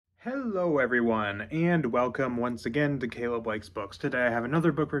Hello everyone, and welcome once again to Caleb Likes Books. Today I have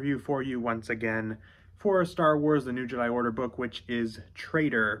another book review for you once again for Star Wars The New Jedi Order book, which is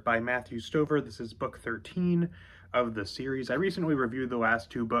Traitor by Matthew Stover. This is book 13 of the series. I recently reviewed the last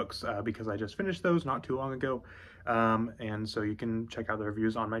two books because I just finished those not too long ago, and so you can check out the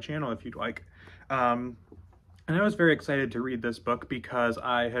reviews on my channel if you'd like. And I was very excited to read this book because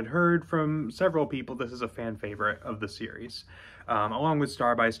I had heard from several people this is a fan favorite of the series, along with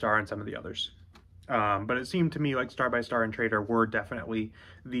Star by Star and some of the others. But it seemed to me like Star by Star and Traitor were definitely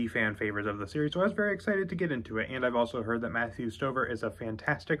the fan favorites of the series, so I was very excited to get into it. And I've also heard that Matthew Stover is a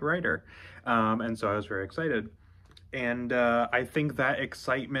fantastic writer, and so I was very excited. And I think that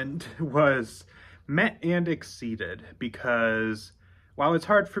excitement was met and exceeded, because while it's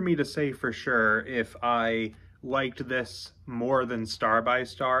hard for me to say for sure if I liked this more than Star by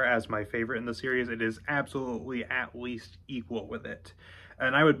Star as my favorite in the series, it is absolutely at least equal with it.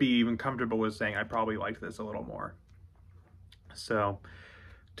 And I would be even comfortable with saying I probably liked this a little more. So,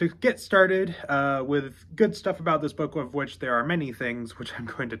 to get started with good stuff about this book, of which there are many things, which I'm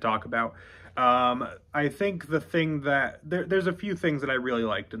going to talk about, I think the thing that, there's a few things that I really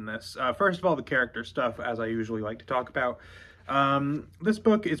liked in this. First of all, the character stuff, as I usually like to talk about. This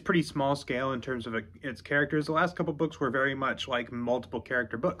book is pretty small scale in terms of its characters. The last couple books were very much like multiple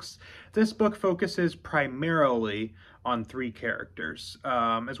character books. This book focuses primarily on three characters,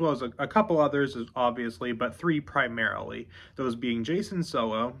 as well as a couple others, obviously, but three primarily. Those being Jacen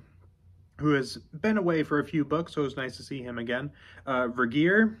Solo, who has been away for a few books, so it was nice to see him again,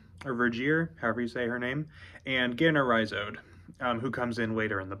 Vergir, or Vergir, however you say her name, and Ganner Rhysode, who comes in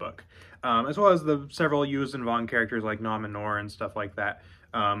later in the book, as well as the several Yuuzhan Vong characters like Nom and Nor and stuff like that,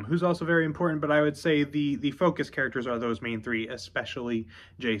 who's also very important, but I would say the focus characters are those main three, especially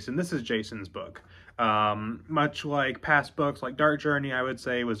Jacen. This is Jacen's book. Much like past books, like Dark Journey, I would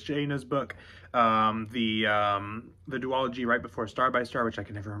say, was Jaina's book. The duology right before Star by Star, which I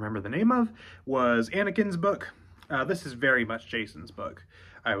can never remember the name of, was Anakin's book. This is very much Jacen's book,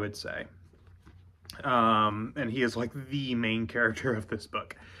 I would say. And he is like the main character of this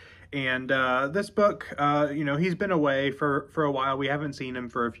book. And this book, you know, he's been away for a while. We haven't seen him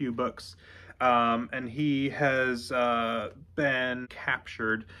for a few books. And he has been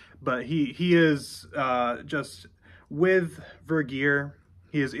captured, but he is just with Vergir.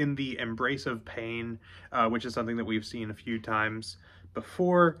 He is in the embrace of pain, which is something that we've seen a few times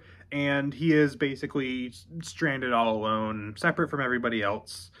before. And he is basically stranded all alone, separate from everybody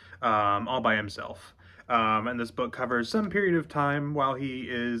else, all by himself. And this book covers some period of time while he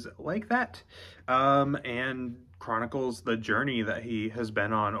is like that, and chronicles the journey that he has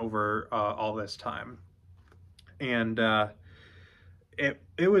been on over all this time. And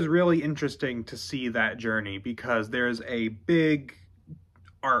it was really interesting to see that journey, because there's a big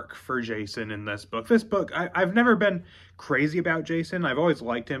arc for Jacen in this book. This book, I've never been crazy about Jacen. I've always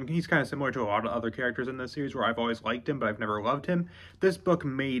liked him. He's kind of similar to a lot of other characters in this series where I've always liked him, but I've never loved him. This book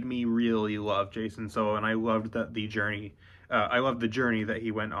made me really love Jacen Solo, and I loved the journey that he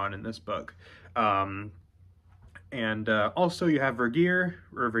went on in this book. And also you have Vergir,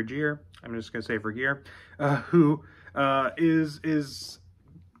 I'm just going to say Vergir, who is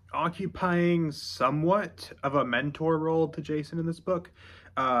occupying somewhat of a mentor role to Jacen in this book,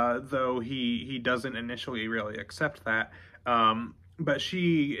 though he doesn't initially really accept that. But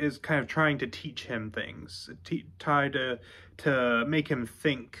she is kind of trying to teach him things, try to make him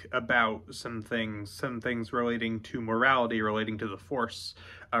think about some things relating to morality, relating to the Force,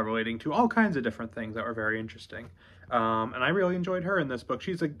 relating to all kinds of different things that were very interesting. And I really enjoyed her in this book.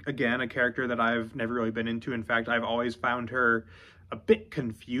 She's, again, a character that I've never really been into. In fact, I've always found her a bit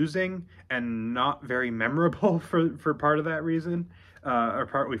confusing and not very memorable for part of that reason, or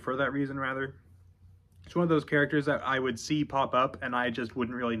partly for that reason, rather. It's one of those characters that I would see pop up and I just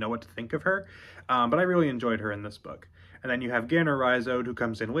wouldn't really know what to think of her, but I really enjoyed her in this book. And then you have Ganner Rhysode, who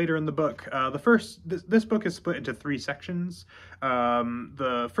comes in later in the book. This book is split into three sections.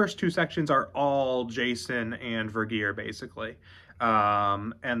 The first two sections are all Jacen and Vergir, basically.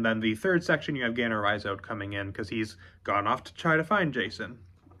 And then the third section, you have Ganner Rhysode coming in, because he's gone off to try to find Jacen.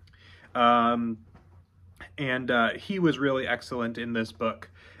 And he was really excellent in this book.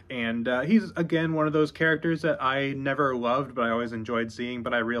 And he's, again, one of those characters that I never loved, but I always enjoyed seeing,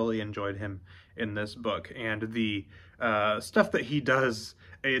 but I really enjoyed him in this book. And the stuff that he does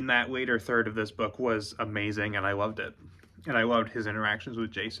in that later third of this book was amazing, and I loved it. And I loved his interactions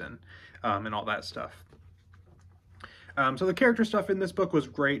with Jacen, and all that stuff. So the character stuff in this book was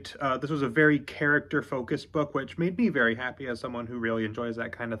great. This was a very character-focused book, which made me very happy as someone who really enjoys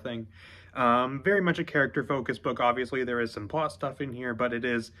that kind of thing. Very much a character-focused book. Obviously, there is some plot stuff in here, but it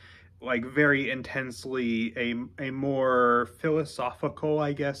is like very intensely a more philosophical,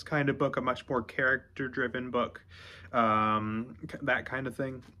 I guess, kind of book, a much more character-driven book, that kind of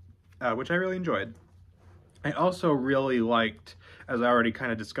thing, which I really enjoyed. I also really liked, as I already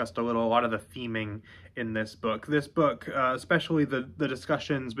kind of discussed a lot of the theming in this book. This book, especially the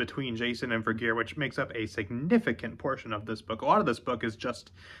discussions between Jacen and Vergeer, which makes up a significant portion of this book. A lot of this book is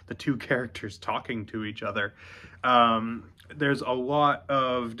just the two characters talking to each other. There's a lot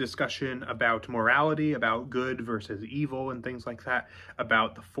of discussion about morality, about good versus evil and things like that,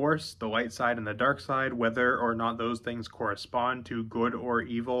 about the Force, the light side and the dark side, whether or not those things correspond to good or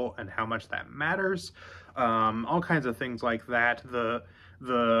evil and how much that matters. All kinds of things like that, the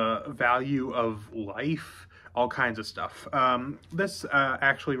value of life, all kinds of stuff. This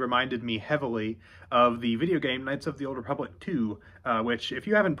actually reminded me heavily of the video game Knights of the Old Republic 2, which if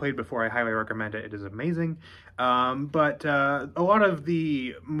you haven't played before, I highly recommend it. It is amazing. But a lot of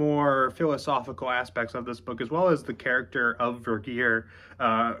the more philosophical aspects of this book, as well as the character of Vergeer,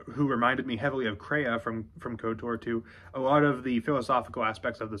 who reminded me heavily of Kreia from KOTOR 2, a lot of the philosophical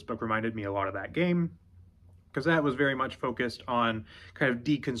aspects of this book reminded me a lot of that game, because that was very much focused on kind of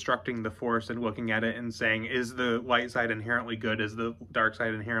deconstructing the Force and looking at it and saying, is the light side inherently good? Is the dark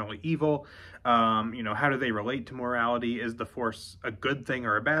side inherently evil? You know, how do they relate to morality? Is the Force a good thing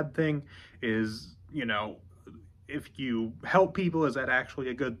or a bad thing? Is, you know, if you help people, is that actually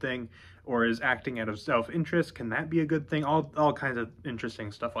a good thing? Or is acting out of self-interest, can that be a good thing? All kinds of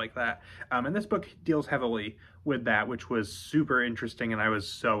interesting stuff like that. And this book deals heavily with that, which was super interesting, and I was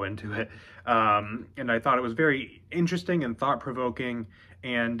so into it. And I thought it was very interesting and thought-provoking,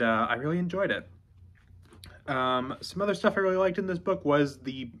 and I really enjoyed it. Some other stuff I really liked in this book was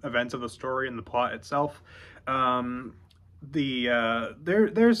the events of the story and the plot itself.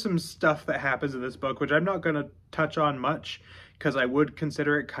 There's some stuff that happens in this book, which I'm not going to touch on much, because I would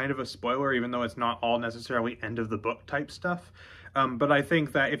consider it kind of a spoiler, even though it's not all necessarily end of the book type stuff. But I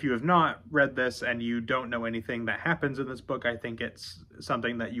think that if you have not read this and you don't know anything that happens in this book, I think it's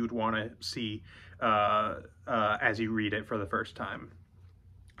something that you would want to see as you read it for the first time,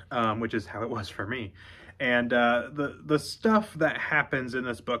 which is how it was for me. And the stuff that happens in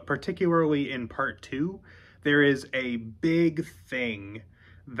this book, particularly in part 2, there is a big thing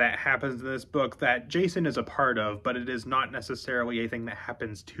that happens in this book that Jacen is a part of, but it is not necessarily a thing that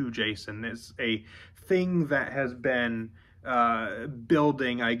happens to Jacen. It's a thing that has been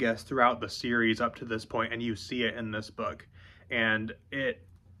building, I guess, throughout the series up to this point, and you see it in this book. And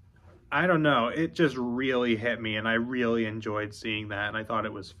I don't know, it just really hit me, and I really enjoyed seeing that, and I thought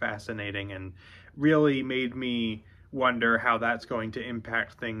it was fascinating and really made me wonder how that's going to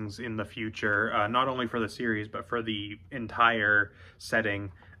impact things in the future, not only for the series, but for the entire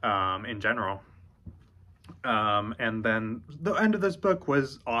setting in general. And then the end of this book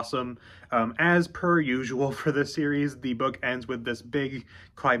was awesome. As per usual for this series, the book ends with this big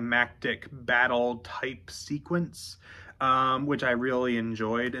climactic battle type sequence, which I really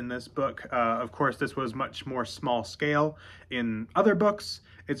enjoyed in this book. Of course, this was much more small scale. In other books,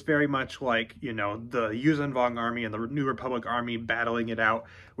 it's very much like, you know, the Yuuzhan Vong army and the New Republic army battling it out.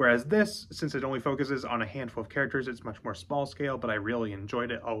 Whereas this, since it only focuses on a handful of characters, it's much more small scale, but I really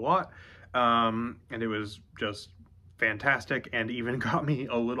enjoyed it a lot. And it was just fantastic and even got me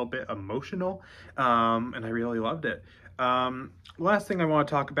a little bit emotional. And I really loved it. Last thing I want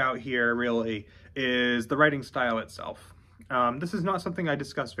to talk about here really is the writing style itself. This is not something I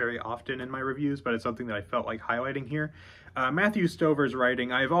discuss very often in my reviews, but it's something that I felt like highlighting here. Matthew Stover's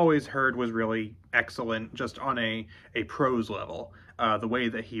writing, I've always heard, was really excellent just on a prose level, the way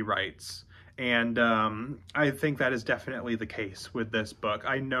that he writes. And I think that is definitely the case with this book.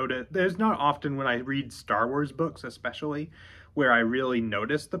 I noted there's not often when I read Star Wars books, especially, where I really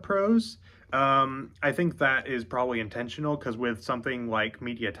notice the prose. I think that is probably intentional, because with something like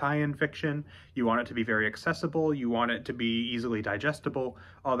media tie-in fiction, you want it to be very accessible, you want it to be easily digestible,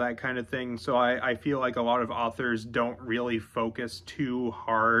 all that kind of thing. So I feel like a lot of authors don't really focus too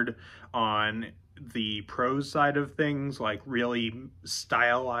hard on the prose side of things, like really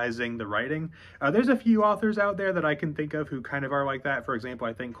stylizing the writing. There's a few authors out there that I can think of who kind of are like that. For example,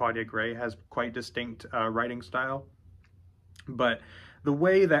 I think Claudia Gray has quite distinct writing style. But the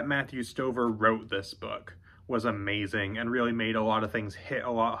way that Matthew Stover wrote this book was amazing and really made a lot of things hit a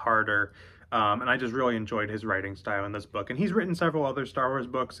lot harder. And I just really enjoyed his writing style in this book. And he's written several other Star Wars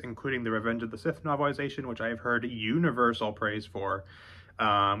books, including the Revenge of the Sith novelization, which I have heard universal praise for.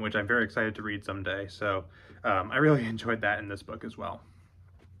 which I'm very excited to read someday. So I really enjoyed that in this book as well.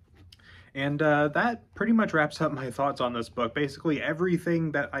 And that pretty much wraps up my thoughts on this book. Basically,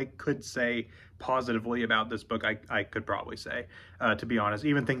 everything that I could say positively about this book, I could probably say, to be honest,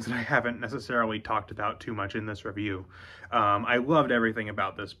 even things that I haven't necessarily talked about too much in this review. I loved everything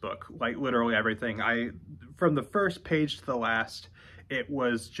about this book, like literally everything. From the first page to the last, it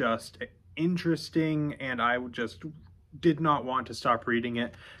was just interesting, and I just did not want to stop reading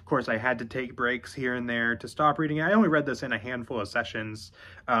it. Of course, I had to take breaks here and there to stop reading it. I only read this in a handful of sessions.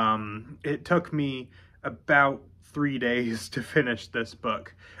 It took me about 3 days to finish this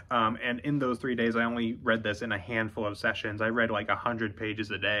book. And in those 3 days, I only read this in a handful of sessions. I read like 100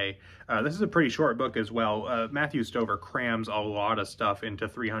 pages a day. This is a pretty short book as well. Matthew Stover crams a lot of stuff into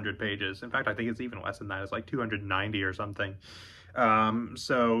 300 pages. In fact, I think it's even less than that. It's like 290 or something.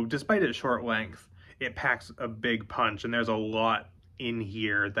 So despite its short length, it packs a big punch, and there's a lot in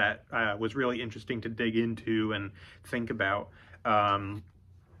here that was really interesting to dig into and think about. I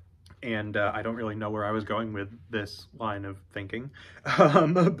don't really know where I was going with this line of thinking.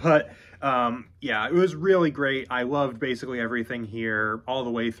 Yeah, it was really great. I loved basically everything here all the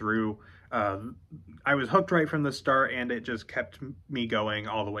way through. I was hooked right from the start, and it just kept me going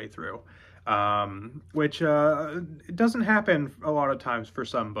all the way through. Which it doesn't happen a lot of times for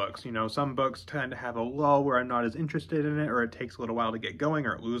some books. You know, some books tend to have a lull where I'm not as interested in it, or it takes a little while to get going,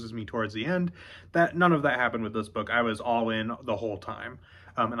 or it loses me towards the end. None of that happened with this book. I was all in the whole time,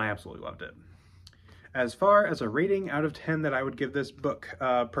 and I absolutely loved it. As far as a rating out of 10 that I would give this book,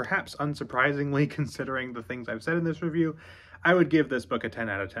 perhaps unsurprisingly considering the things I've said in this review, I would give this book a 10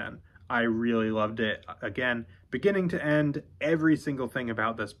 out of 10. I really loved it. Again, beginning to end, every single thing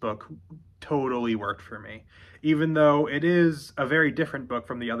about this book totally worked for me. Even though it is a very different book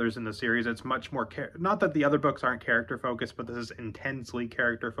from the others in the series, it's much more, not that the other books aren't character focused, but this is intensely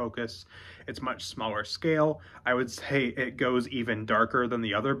character focused. It's much smaller scale. I would say it goes even darker than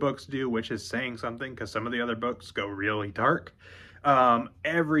the other books do, which is saying something because some of the other books go really dark.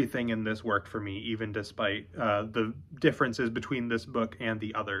 Everything in this worked for me, even despite the differences between this book and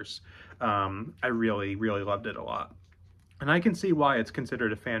the others. I really, really loved it a lot. And I can see why it's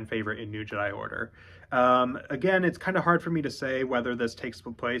considered a fan favorite in New Jedi Order. Again, it's kind of hard for me to say whether this takes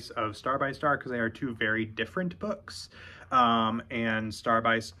the place of Star by Star, because they are two very different books. And Star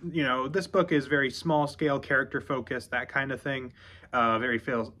by, you know, this book is very small scale, character focused, that kind of thing. Very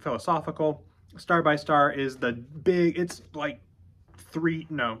philosophical. Star by Star is the big, it's like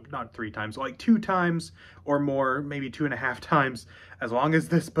not 3 times, like 2 times or more, maybe 2.5 times as long as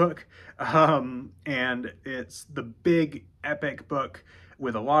this book. And it's the big epic book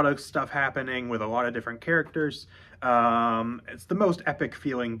with a lot of stuff happening, with a lot of different characters. It's the most epic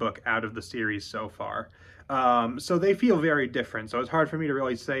feeling book out of the series so far. So they feel very different, so it's hard for me to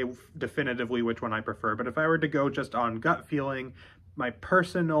really say definitively which one I prefer. But if I were to go just on gut feeling, my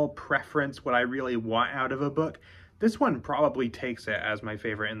personal preference, what I really want out of a book, this one probably takes it as my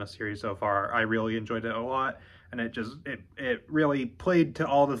favorite in the series so far. I really enjoyed it a lot, and it really played to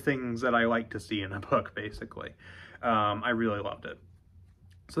all the things that I like to see in a book, basically. I really loved it.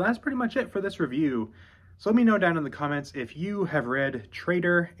 So that's pretty much it for this review. So let me know down in the comments if you have read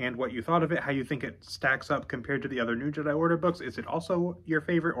Traitor and what you thought of it, how you think it stacks up compared to the other New Jedi Order books. Is it also your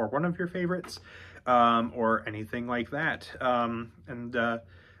favorite or one of your favorites, or anything like that?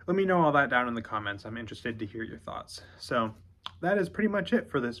 Let me know all that down in the comments. I'm interested to hear your thoughts. So that is pretty much it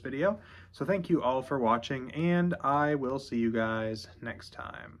for this video. So thank you all for watching, and I will see you guys next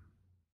time.